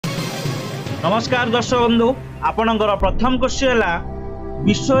नमस्कार दर्शक बंधु आपणकर प्रथम क्वेश्चन है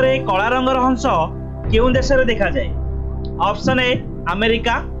विश्व में कला रंगर हंस क्यों देश में देखा जाए। Option A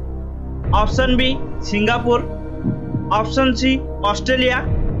America, option B Singapore, option C Australia,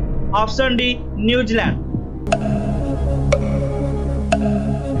 option D New Zealand.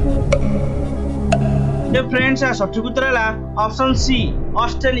 Friends सठिक उत्तर है ऑप्शन सी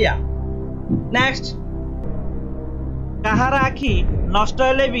ऑस्ट्रेलिया। नेक्स्ट, कहार आखि नष्ट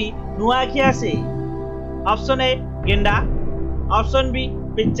हेले भी नुआ आखि आसे। ऑप्शन ए गेंडा, ऑप्शन बी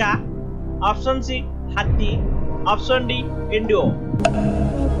पेचा, ऑप्शन सी हाथी, ऑप्शन डी एंडुओ।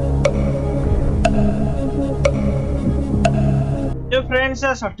 तो फ्रेंड्स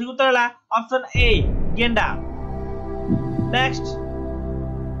सठिक उत्तर है ऑप्शन ए गेंडा। नेक्स्ट,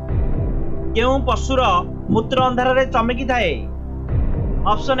 केउ पशुर मूत्र अंधार रे चमकी थाए।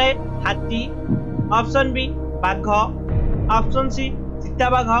 ऑप्शन ए हाथी, ऑप्शन बी बाघ, ऑप्शन सी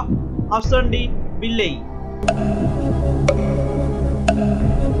चिताबाघ, ऑप्शन डी बिल्ली।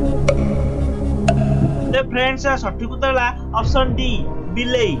 तो फ्रेंड्स सठिक उत्तर है ऑप्शन डी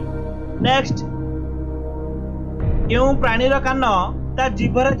बिल्ली। नेक्स्ट, केउ प्राणीर कान ता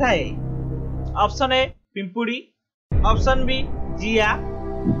जीभरे थाए। Option A पिंपुड़ी, option B Jiya,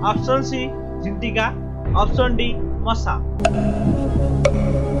 option C झिंटिका, option D मशा।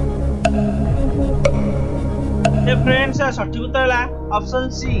 Friends सठिक उत्तर है ऑप्शन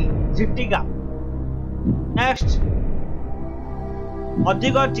सी झिंटिका। नेक्स्ट,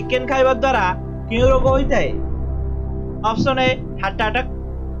 अधिक चिकेन खाइबा द्वारा क्यों रोग होता है। Option A heart attack,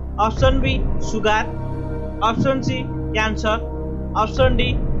 option B sugar, option C cancer, option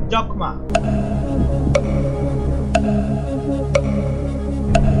D जख्मा।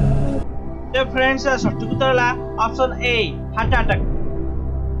 तो फ्रेंड्स सठिक उत्तर है option A heart attack.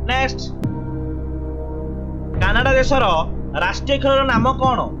 Next, Canada देशर राष्ट्रीय खेल नाम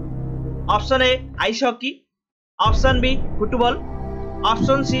कौन। Option A ice hockey, option B football,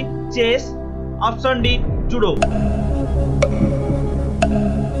 option C chess, option D judo.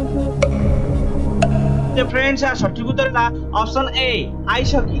 तो friends सठिक उत्तर है option A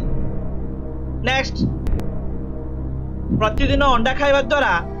ice hockey. Next, प्रतिदिन अंडा खाइबा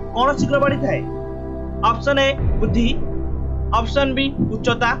द्वारा कौन शीघ्र बढ़ी थाए। ऑप्शन ए बुद्धि, ऑप्शन बी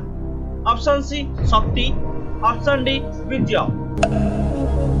उच्चता, ऑप्शन सी शक्ति, ऑप्शन डी वीर्य।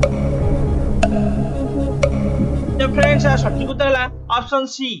 तो फ्रेंड्स सठिक उत्तर है ऑप्शन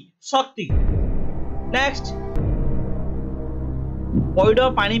सी शक्ति। नेक्स्ट, पैड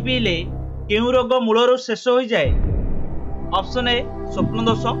पानी पीले केउ रोग मूलरू शेष हो जाए। ऑप्शन ए स्वप्न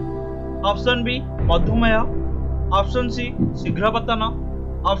दोष, ऑप्शन बी मधुमेह, ऑप्शन सी शीघ्र पतन,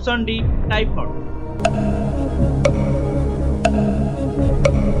 ऑप्शन डी टाइफॉइड।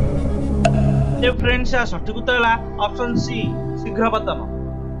 तो फ्रेंड्स सठिक उत्तर है ऑप्शन सी शीघ्र पतन।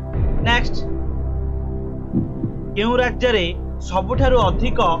 नेक्स्ट, केउ राज्य रे सबुठारु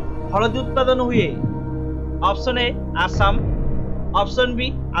अधिक हलदी उत्पादन हुए। Option A Assam, option B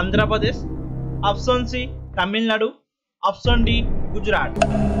Andhra Pradesh, option C Tamil Nadu, option D Gujarat.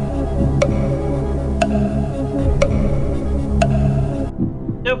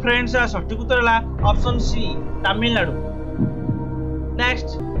 तो फ्रेंड्स सठिक उत्तर है ऑप्शन सी तमिलनाडु।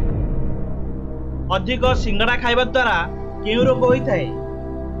 नेक्स्ट, अधिक सिंगड़ा खाइबा द्वारा क्यों रोग होता है।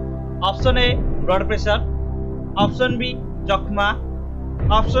 Option A blood pressure, option B जख्मा,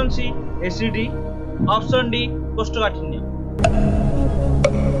 option C ACD, option D कोष्ठकाठिन्य।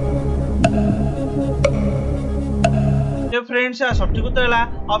 तो फ्रेंड्स सठिक उत्तर है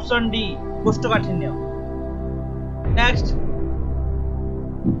ऑप्शन डी कोष्ठकाठिन्य। नेक्स्ट,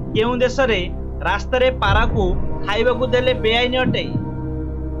 केउ देश रे रास्ता रे पारा को खाइबा को देले बेआईन अटे।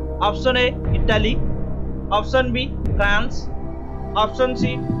 Option A Italy, option B France, option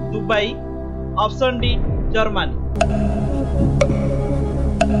C Dubai, option D Germany.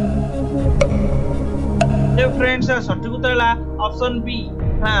 तो फ्रेंड्स सठिक उत्तर है option B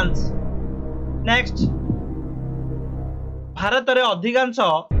France. Next, Bharat रे अधिकांश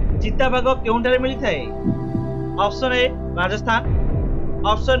चिताबाघ केउंठारे मिलता है। Option A Rajasthan,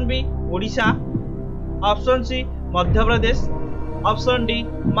 option B Odisha, option C Madhya Pradesh, option D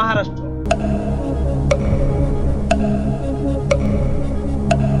Maharashtra.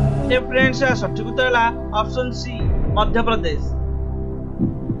 Friends सठिक उत्तर है option C Madhya Pradesh.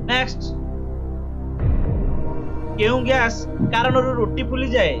 Next, केउ गैस कारण रोटी फुली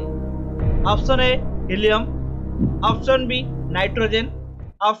जाए। Option A helium, option B nitrogen,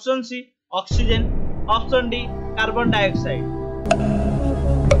 option C oxygen, option D carbon dioxide.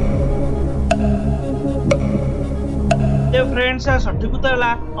 तो फ्रेंड्स सठिक उत्तर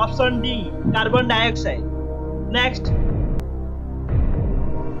है option D carbon dioxide. Next,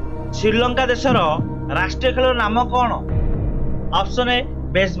 Sri Lanka देशर राष्ट्रीय खेल नाम कौन? Option A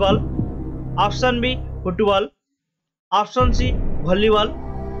baseball, option B football, option C volleyball,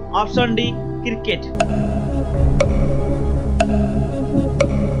 option D cricket.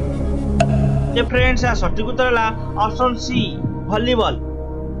 ये friends सठिक उत्तर है ऑप्शन सी वॉलीबॉल।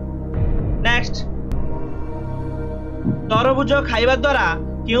 नेक्स्ट, तरबुज खाइबा द्वारा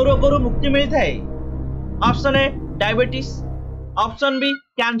क्यों रोग मुक्ति मिलता है? Option A diabetes, option B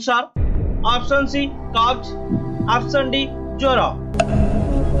cancer, option C कब्ज, ऑप्शन डी ज्वर।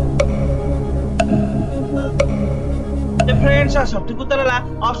 फ्रेंड्स सठिक उत्तर है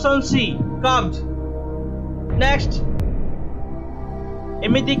ऑप्शन सी कब्ज। नेक्स्ट,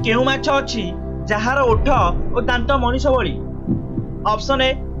 एमिति केउ माछ अछि जहार ओठ और दांत मनीष भली? ऑप्शन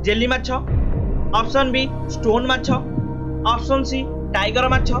ए जेली माछ, ऑप्शन बी स्टोन माछ, ऑप्शन सी टाइगर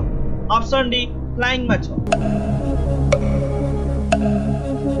माछ, ऑप्शन डी फ्लाइंग माछ।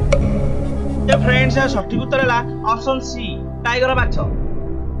 फ्रेंड्स सठिक उत्तर है ऑप्शन सी टाइगर माछ।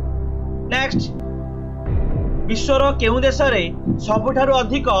 नेक्स्ट, विश्वर केउ देश रे सबुठारु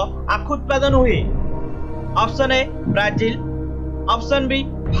अधिक आखु उत्पादन हुए? Option A Brazil, option B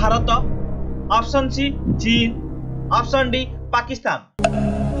Bharat, option C चीन, ऑप्शन डी पाकिस्तान।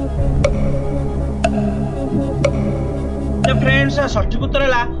 फ्रेंड्स सठिक उत्तर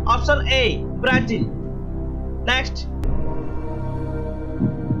है ऑप्शन ए ब्राजील। नेक्स्ट,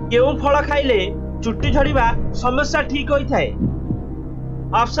 केउ फल खाइले चुट्टी झड़िबा समस्या ठीक होता है?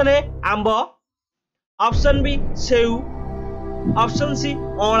 Option A Amb, option B सेऊ, ऑप्शन सी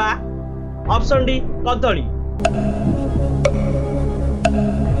अला, ऑप्शन डी कदली।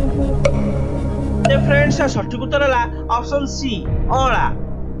 फ्रेंड्स सठिक उत्तर है ऑप्शन सी अला।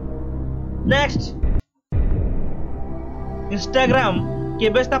 नेक्स्ट, इंस्टाग्राम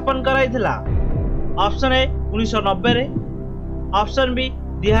केबे स्थापन कराइथिला? ऑप्शन ए 1990 रे, ऑप्शन बी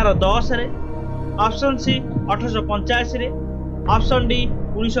 2010 रे, ऑप्शन सी 1885 रे, ऑप्शन डी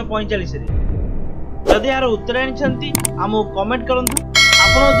 1945 रे। जदि यार उत्तर आनी आमको कमेंट करंतु।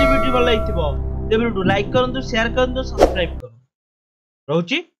 आपन जदि वीडियो भल लागिथिबो तेबे लाइक करंतु, शेयर करंतु, सब्सक्राइब करंतु।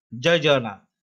 रहउची जय जगन्नाथ।